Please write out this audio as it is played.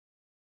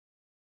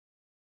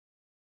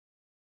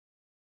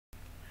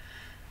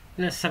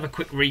Let's have a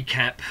quick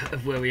recap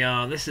of where we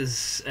are. This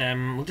is,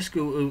 we'll just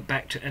go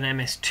back to an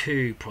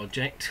MS2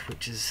 project,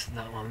 which is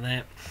that one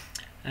there.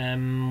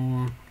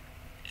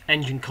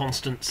 Engine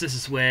constants, this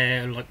is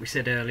where, like we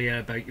said earlier,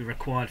 about your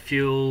required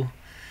fuel,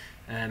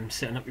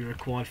 setting up your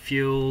required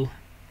fuel,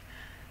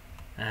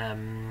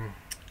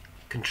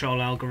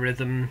 control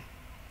algorithm,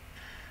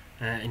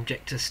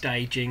 injector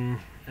staging,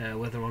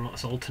 whether or not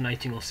it's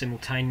alternating or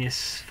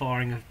simultaneous,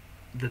 firing of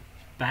the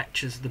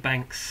batches, the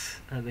banks,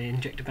 the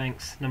injector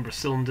banks, number of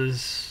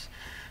cylinders,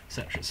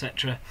 etc,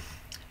 etc.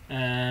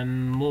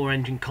 More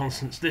engine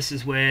constants. This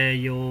is where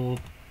your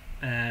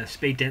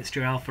speed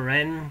density alpha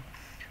n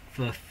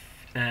for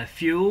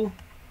fuel,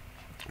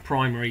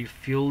 primary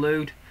fuel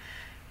load.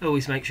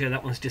 Always make sure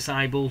that one's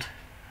disabled.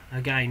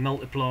 Again,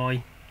 multiply.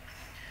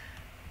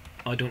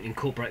 I don't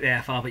incorporate the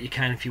AFR, but you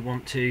can if you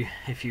want to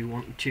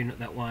tune it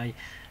that way.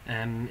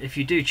 If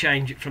you do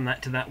change it from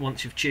that to that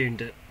once you've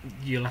tuned it,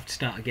 you'll have to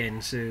start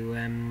again, so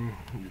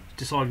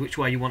decide which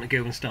way you want to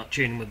go and start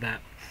tuning with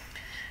that.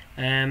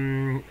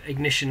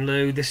 Ignition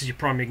load, this is your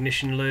primary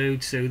ignition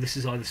load, so this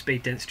is either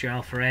speed density or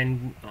alpha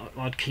n.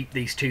 I'd keep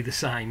these two the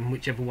same,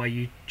 whichever way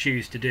you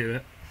choose to do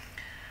it.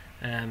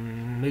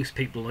 Most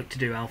people like to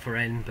do alpha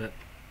n,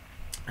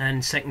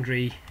 and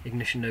secondary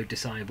ignition load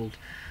disabled.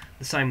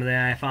 The same with the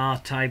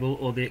AFR table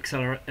or the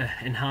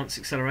enhanced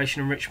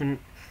acceleration enrichment.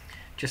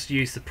 Just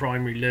use the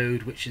primary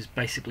load, which is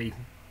basically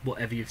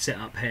whatever you've set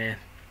up here,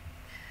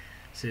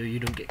 so you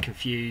don't get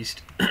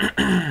confused.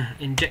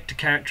 Injector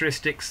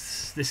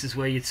characteristics, this is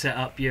where you'd set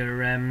up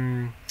your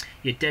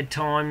dead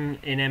time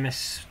in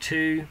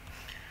MS2.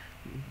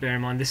 Bear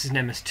in mind this is an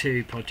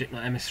MS2 project,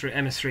 not MS3.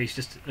 MS3 is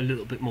just a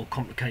little bit more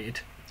complicated.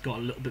 It's got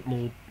a little bit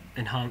more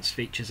enhanced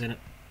features in it,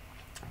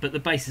 but the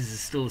basis is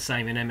still the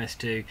same in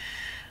MS2.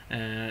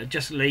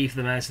 Just leave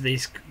them as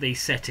these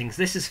settings.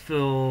 This is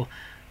for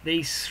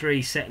these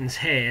three settings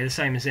here, the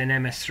same as in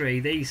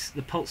MS3.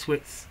 The pulse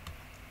width,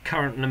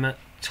 current limit,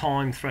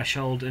 time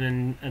threshold,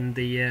 and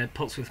the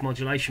pulse width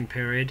modulation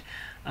period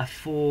are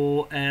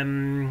for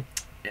high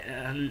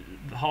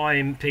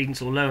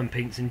impedance or low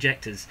impedance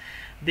injectors.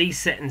 These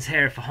settings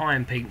here are for high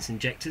impedance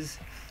injectors.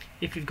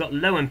 If you've got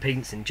low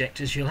impedance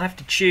injectors, you'll have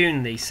to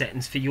tune these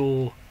settings for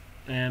your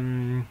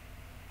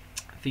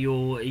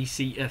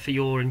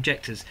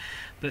injectors,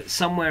 but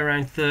somewhere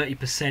around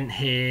 30%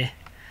 here.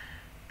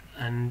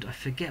 And I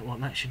forget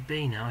what that should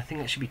be now. I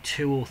think that should be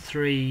 2 or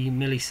 3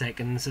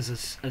 milliseconds as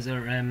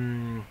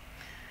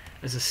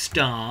a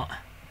start,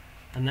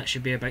 and that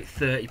should be about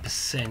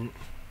 30%.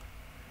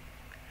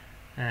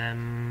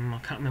 I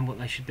can't remember what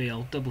they should be.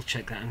 I'll double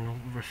check that and I'll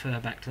refer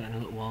back to that in a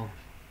little while.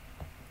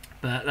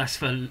 But that's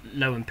for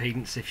low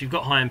impedance. If you've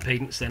got high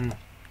impedance, then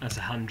that's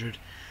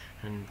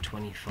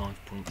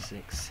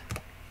 125.6.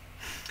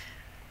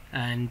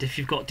 And if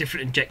you've got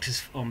different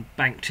injectors on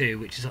bank 2,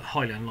 which is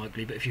highly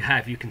unlikely, but if you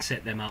have, you can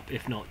set them up.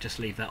 If not, just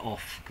leave that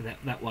off.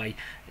 That way,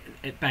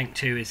 bank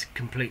 2 is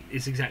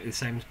exactly the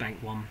same as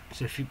bank 1.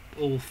 So if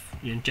all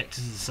your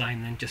injectors are the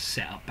same, then just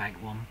set up bank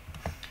 1.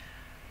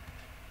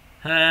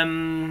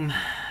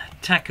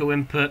 Tacho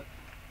input.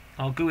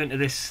 I'll go into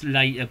this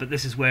later, but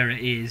this is where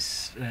it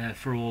is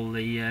for all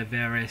the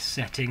various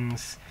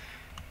settings,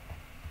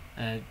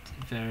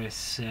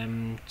 various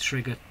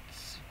trigger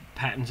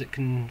patterns it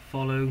can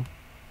follow.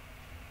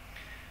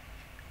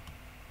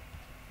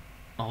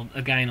 I'll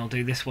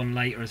do this one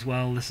later as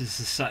well. This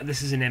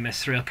is in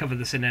MS3. I'll cover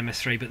this in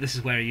MS3, but this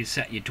is where you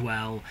set your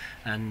dwell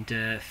and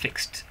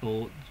fixed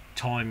or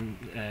time.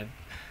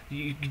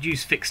 You could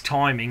use fixed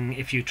timing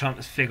if you're trying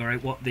to figure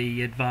out what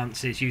the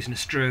advance is using a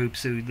strobe.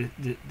 So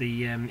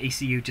the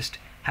ECU just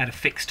had a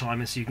fixed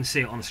timer, so you can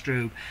see it on a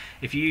strobe.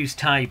 If you use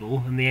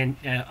table and the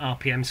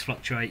RPMs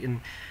fluctuate,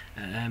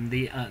 and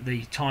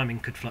the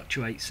timing could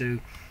fluctuate, so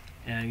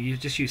you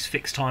just use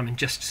fixed timing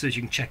just so you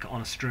can check it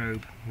on a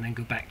strobe, and then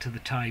go back to the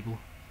table.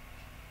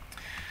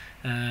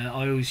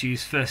 I always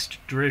use first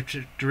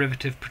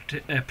derivative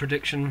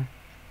prediction.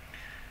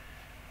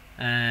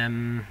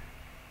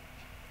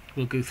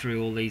 We'll go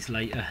through all these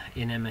later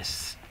in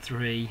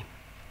MS3.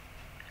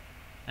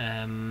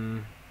 Yeah,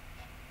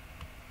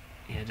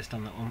 just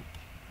on that one.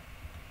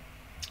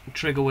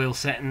 Trigger wheel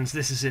settings,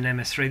 this is in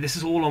MS3. This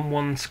is all on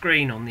one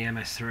screen on the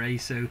MS3,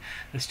 so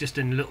it's just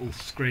in little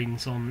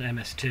screens on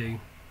MS2,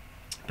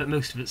 but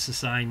most of it's the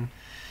same.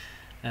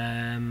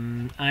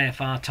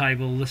 AFR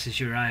table, this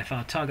is your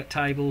AFR target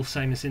table,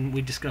 same as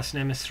we discussed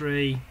in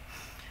MS3.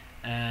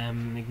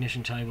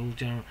 Ignition table,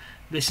 general.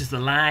 This is the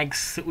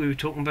lags that we were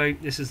talking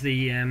about. This is the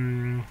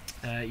your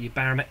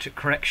barometric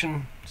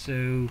correction,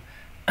 so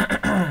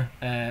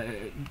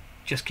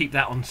just keep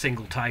that on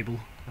single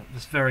table.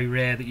 It's very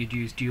rare that you'd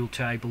use dual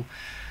table.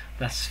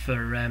 That's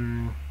for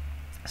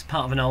as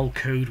part of an old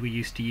code we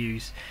used to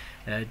use.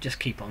 Just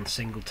keep on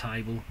single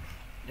table.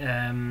 2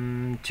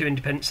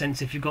 independent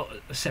sensors. If you've got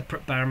a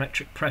separate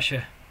barometric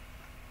pressure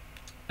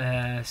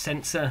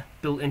sensor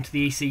built into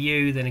the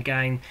ECU, then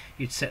again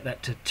you'd set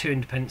that to 2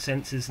 independent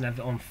sensors and have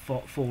it on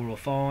 4 or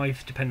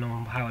 5, depending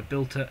on how I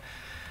built it.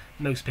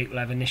 Most people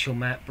have initial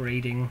map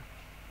reading,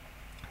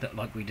 that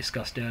like we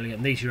discussed earlier,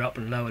 and these are your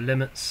upper and lower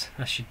limits.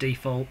 That's your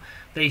default.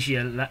 These are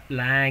your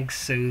lags,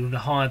 so the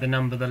higher the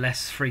number, the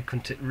less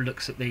frequent it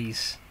looks at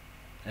these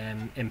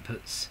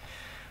inputs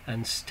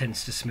and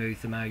tends to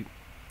smooth them out.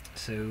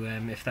 So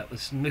if that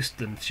was, most of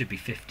them should be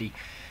 50.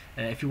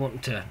 If you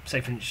want to,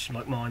 say for instance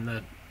like mine,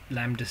 the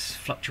lambda's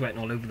fluctuating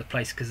all over the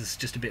place because it's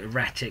just a bit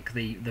erratic,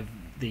 the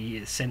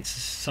sensors,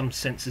 some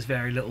sensors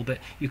vary a little bit,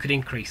 you could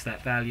increase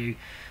that value.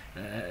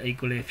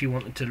 Equally, if you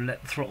wanted to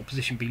let the throttle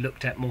position be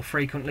looked at more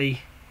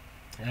frequently,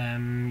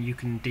 you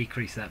can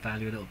decrease that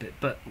value a little bit,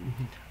 but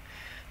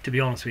to be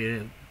honest with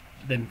you,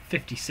 then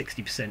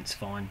 50-60% is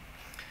fine.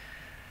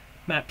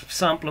 Map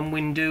sample and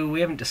window,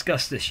 we haven't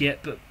discussed this yet,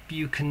 but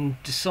you can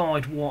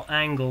decide what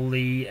angle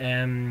the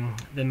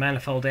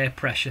manifold air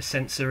pressure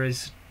sensor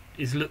is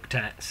looked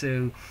at.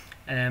 So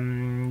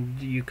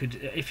you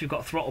could, if you've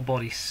got throttle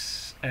body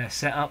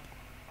set up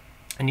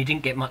and you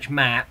didn't get much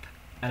map,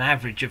 an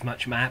average of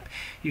much map,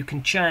 you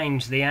can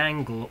change the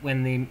angle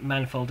when the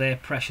manifold air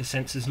pressure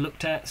sensor is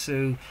looked at.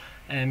 So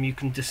you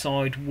can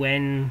decide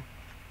when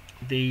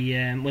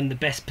the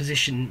best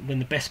position, when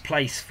the best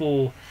place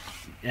for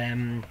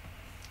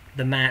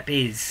the map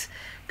is,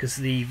 because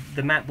the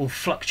map will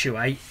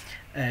fluctuate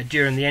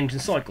during the engine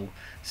cycle.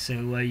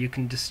 So you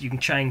can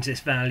change this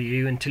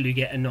value until you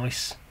get a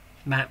nice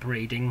map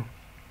reading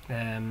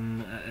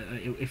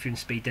if you're in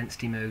speed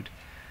density mode.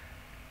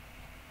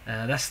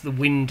 That's the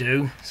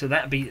window, so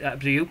that'd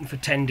be open for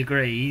 10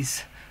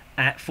 degrees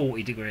at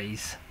 40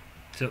 degrees.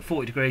 So at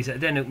 40 degrees,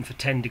 then open for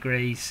 10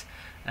 degrees,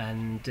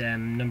 and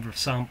number of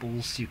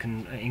samples, you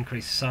can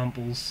increase the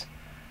samples,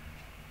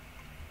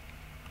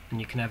 and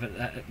you can have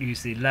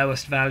use the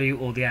lowest value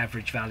or the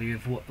average value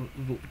of what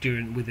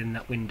within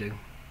that window.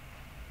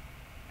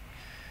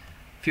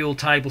 Fuel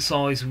table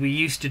size, we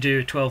used to do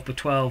a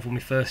 12x12 when we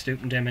first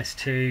opened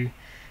MS2,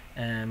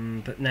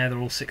 but now they're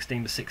all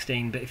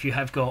 16x16. But if you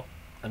have got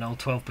an old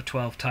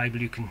 12x12 table,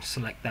 you can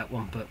select that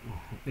one, but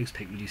most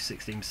people use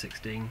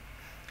 16x16.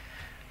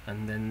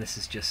 And then this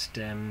is just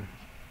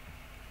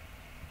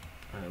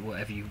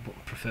whatever you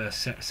prefer,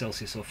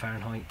 Celsius or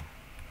Fahrenheit.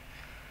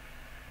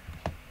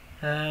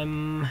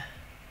 Rev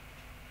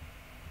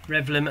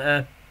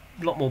limiter,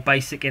 a lot more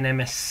basic in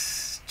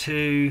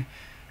MS2.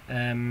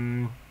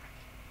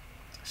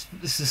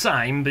 It's the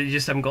same, but you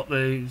just haven't got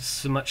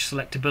so much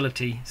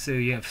selectability. So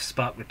you have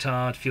spark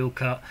retard, fuel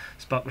cut,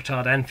 spark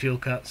retard and fuel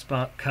cut,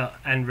 spark cut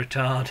and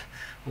retard,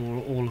 or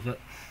all of it.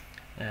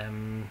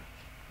 But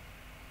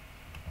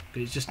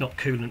it's just not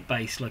coolant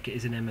based like it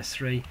is in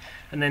MS3.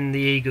 And then the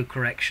ego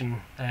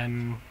correction.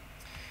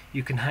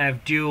 You can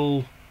have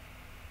dual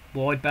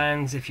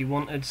widebands if you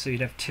wanted, so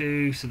you'd have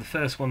two. So the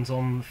first one's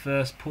on the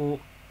first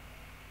port,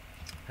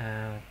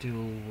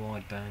 dual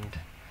wideband.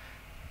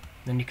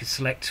 Then you could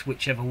select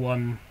whichever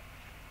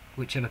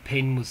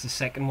pin was the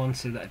second one,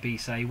 so that'd be,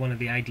 say, one of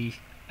the AD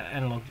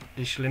analog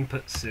digital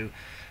inputs, so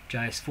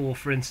JS4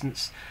 for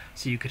instance.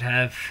 So you could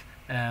have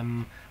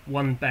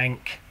one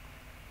bank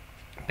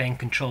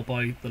controlled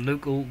by the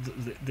local,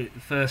 the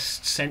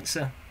first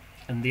sensor,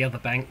 and the other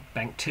bank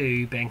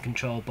 2 being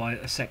controlled by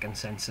a second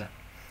sensor.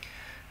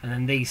 And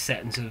then these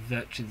settings are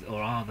virtually,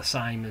 or are the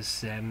same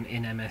as in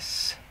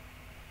MS3.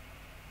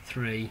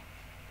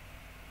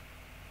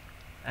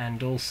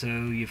 And also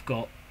you've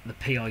got the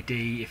PID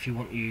if you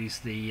want to use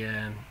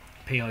the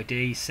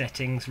PID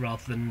settings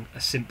rather than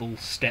a simple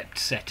stepped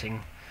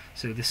setting.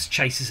 So this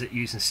chases it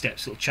using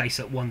steps. It'll chase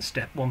at one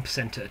step,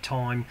 1% at a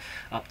time,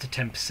 up to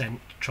 10%.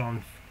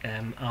 Try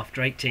and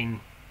after 18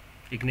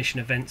 ignition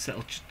events,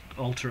 that'll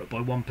alter it by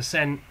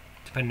 1%,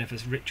 depending if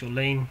it's rich or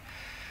lean.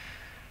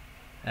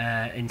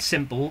 In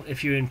simple,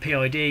 if you're in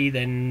PID,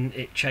 then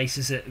it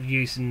chases it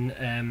using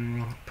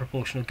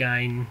proportional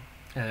gain,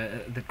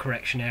 the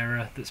correction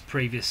error that's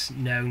previous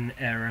known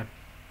error,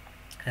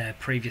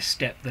 previous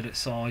step that it's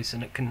size,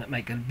 and it can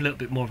make a little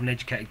bit more of an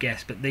educated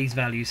guess. But these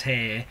values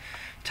here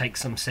take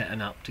some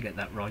setting up to get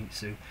that right,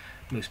 so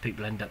most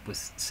people end up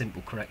with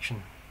simple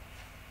correction.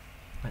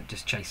 It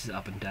just chases it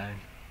up and down.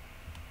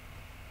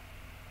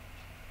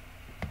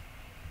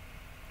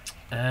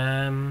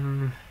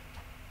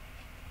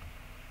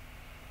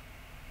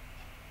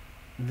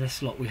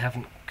 This lot we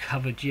haven't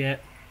covered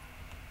yet,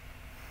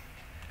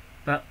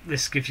 but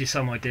this gives you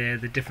some idea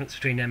the difference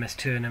between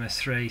MS2 and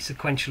MS3.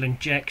 Sequential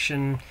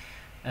injection,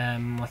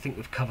 I think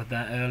we've covered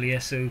that earlier.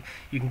 So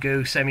you can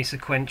go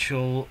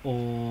semi-sequential,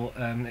 or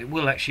it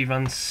will actually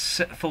run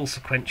full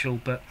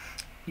sequential, but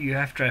you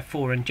have to have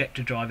 4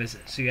 injector drivers,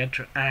 so you have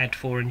to add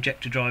 4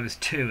 injector drivers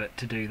to it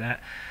to do that.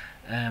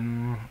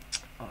 I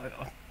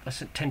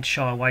tend to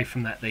shy away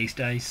from that these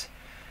days.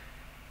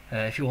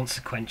 If you want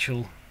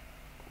sequential,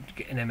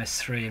 get an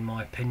MS3 in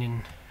my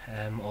opinion,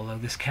 although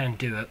this can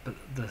do it, but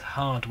the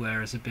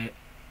hardware is a bit,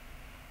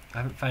 I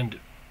haven't found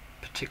it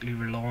particularly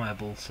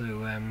reliable.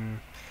 So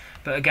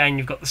but again,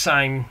 you've got the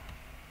same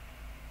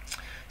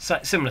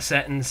similar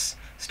settings: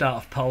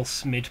 start of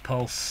pulse, mid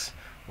pulse,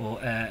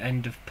 or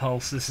end of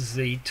pulse. This is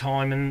the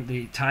time and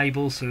the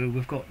table, so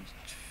we've got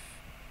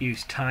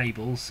use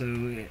table, so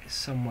it's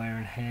somewhere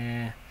in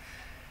here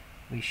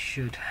we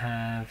should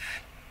have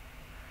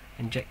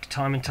injector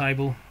timing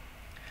table.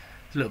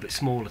 It's a little bit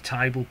smaller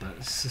table, but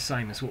it's the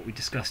same as what we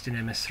discussed in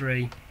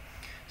MS3.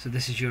 So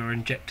this is your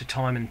injector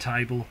timing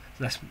table.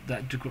 So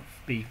that would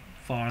be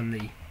firing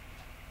the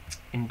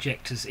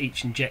injectors,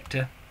 each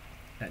injector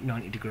at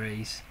 90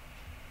 degrees.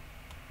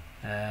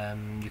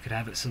 You could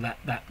have it so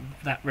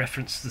that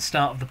reference the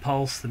start of the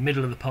pulse, the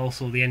middle of the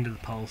pulse, or the end of the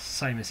pulse,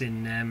 same as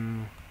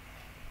in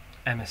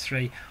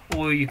MS3.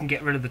 Or you can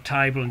get rid of the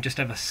table and just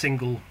have a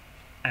single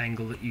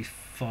angle that you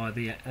fire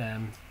the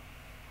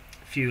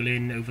fuel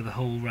in over the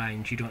whole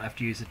range. You don't have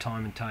to use the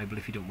timing table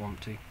if you don't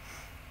want to.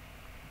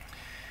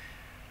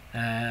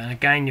 And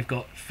again, you've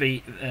got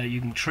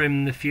you can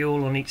trim the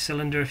fuel on each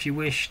cylinder if you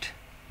wished.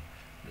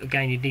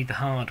 Again, you'd need the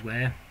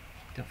hardware.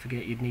 Don't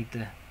forget you'd need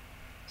the.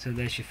 So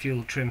there's your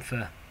fuel trim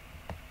for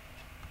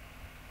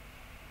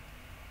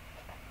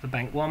the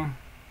bank 1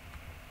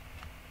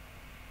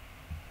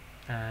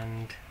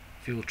 and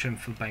fuel trim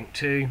for bank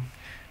 2.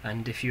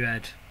 And if you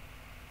had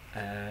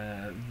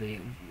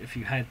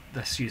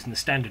that's using the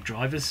standard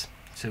drivers.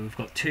 So we've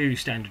got 2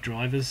 standard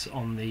drivers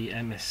on the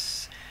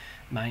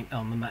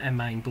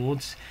main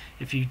boards.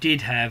 If you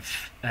did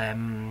have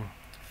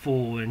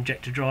 4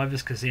 injector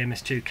drivers, because the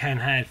MS2 can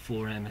have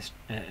 4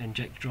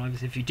 injector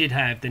drivers, if you did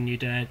have, then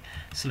you'd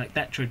select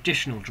that to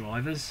additional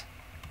drivers,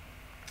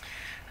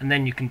 and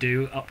then you can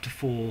do up to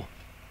 4.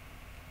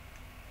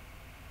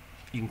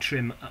 You can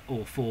trim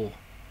all 4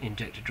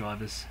 injector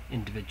drivers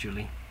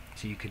individually,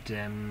 so you could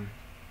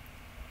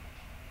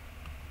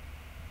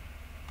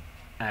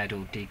add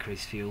or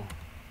decrease fuel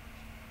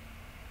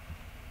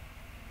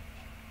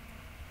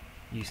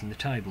using the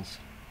tables.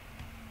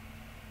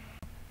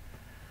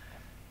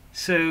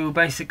 So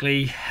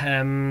basically,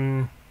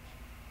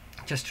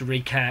 just to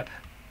recap,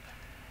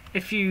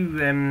 if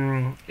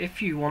you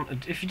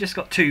just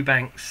got 2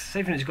 banks,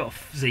 say for instance you've got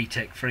a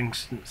Z-Tech for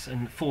instance,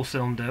 and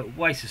 4-cylinder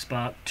waste of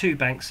spark, 2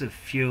 banks of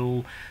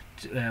fuel,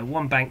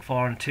 1 bank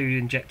fire and 2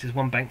 injectors,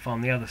 1 bank fire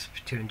and the other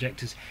 2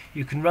 injectors,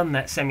 you can run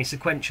that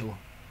semi-sequential.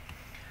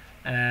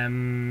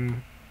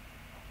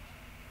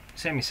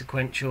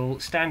 Semi-sequential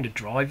standard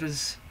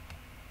drivers.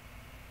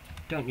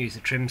 Don't use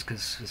the trims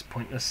because it's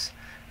pointless.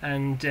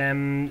 And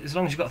as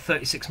long as you've got a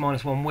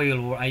 36-1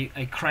 wheel or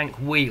a crank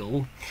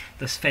wheel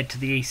that's fed to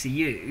the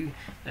ECU,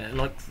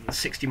 like the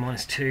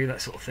 60-2, that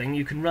sort of thing,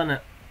 you can run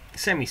it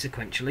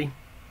semi-sequentially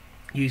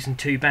using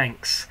 2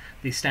 banks,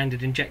 the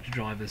standard injector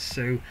drivers.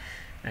 So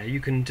you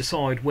can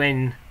decide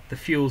when the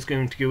fuel's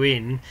going to go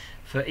in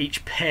for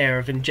each pair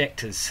of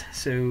injectors.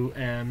 So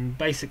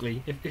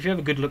basically, if you have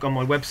a good look on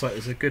my website,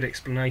 there's a good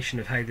explanation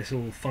of how this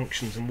all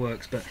functions and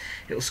works, but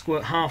it'll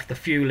squirt half the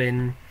fuel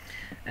in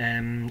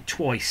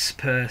twice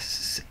per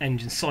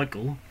engine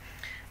cycle,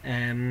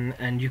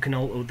 and you can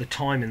alter the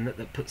timing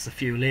that puts the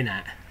fuel in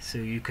at. So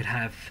you could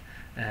have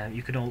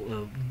you can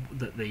alter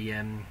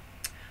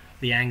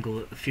the angle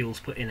that the fuel's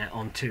put in at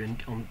on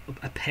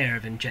a pair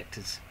of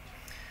injectors.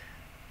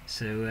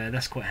 So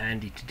that's quite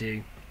handy to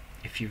do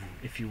if you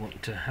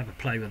want to have a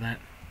play with that.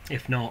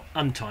 If not,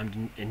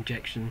 untimed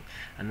injection,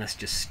 and that's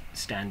just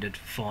standard,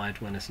 fired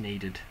when it's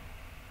needed.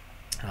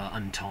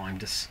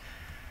 Untimed is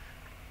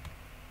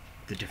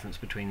the difference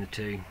between the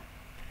two.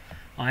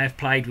 I have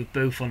played with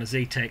both on a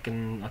Z-Tech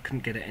and I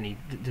couldn't get it any.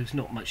 There's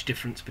not much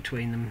difference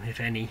between them, if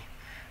any.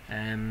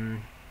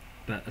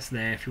 But it's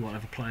there if you want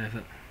to have a play with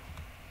it.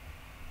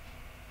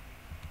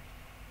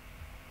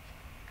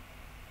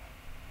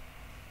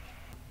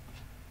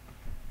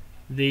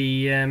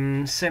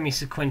 The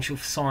semi-sequential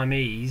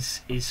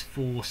Siamese is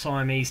for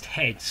Siamese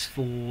heads,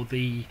 for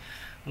the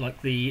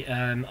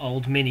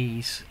old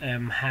Minis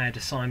had a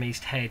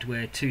Siamese head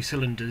where 2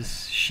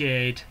 cylinders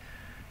shared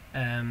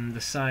the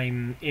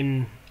same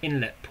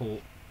inlet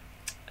port.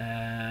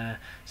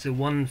 So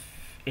one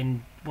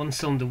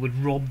cylinder would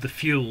rob the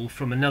fuel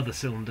from another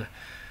cylinder.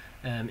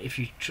 If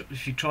you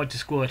tried to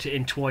squirt it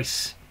in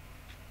twice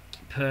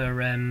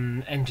per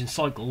engine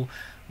cycle,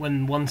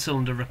 when one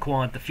cylinder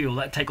required the fuel,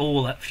 that'd take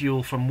all that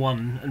fuel from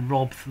one and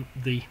rob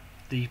the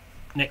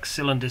next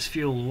cylinder's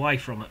fuel away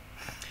from it.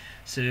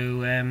 So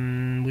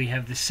we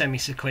have this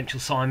semi-sequential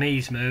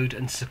Siamese mode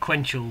and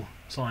sequential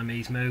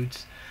Siamese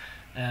modes.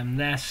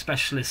 They're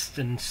specialists,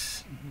 and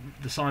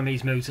the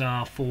Siamese modes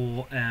are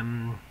for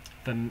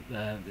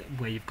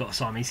where you've got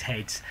Siamese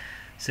heads.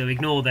 So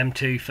ignore them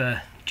two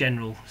for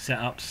general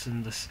setups,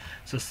 and it's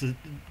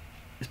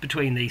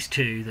between these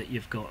two that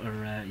you're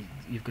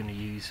going to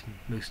use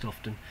most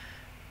often.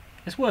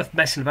 It's worth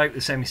messing about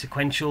with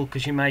semi-sequential,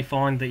 because you may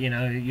find that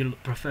you'll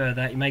prefer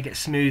that. You may get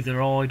smoother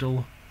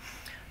idle,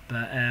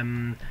 but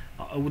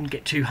I wouldn't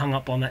get too hung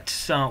up on that to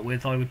start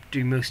with. I would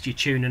do most of your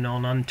tuning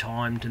on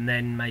untimed, and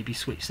then maybe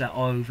switch that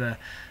over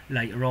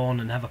later on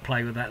and have a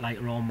play with that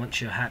later on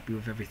once you're happy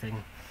with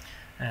everything.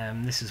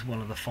 This is one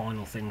of the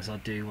final things I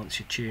do once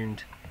you're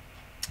tuned.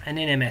 And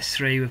in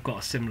MS3 we've got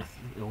a similar,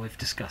 we've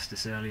discussed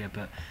this earlier,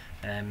 but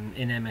in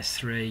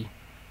MS3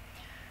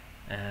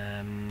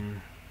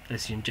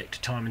 there's the injector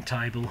timing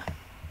table,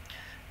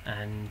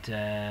 and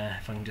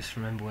if I can just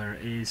remember where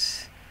it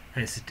is,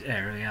 here's the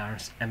area,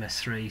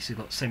 MS3, so you've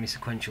got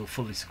semi-sequential,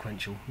 fully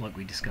sequential, like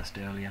we discussed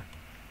earlier.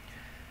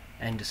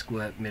 end of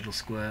squirt, middle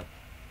squirt,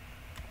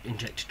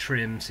 injector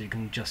trim, so you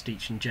can adjust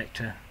each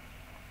injector,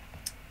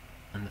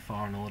 and the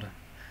firing order.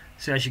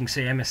 So as you can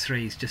see,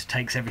 MS3 just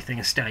takes everything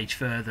a stage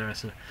further.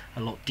 It's a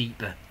lot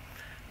deeper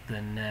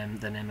than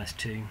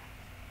MS2.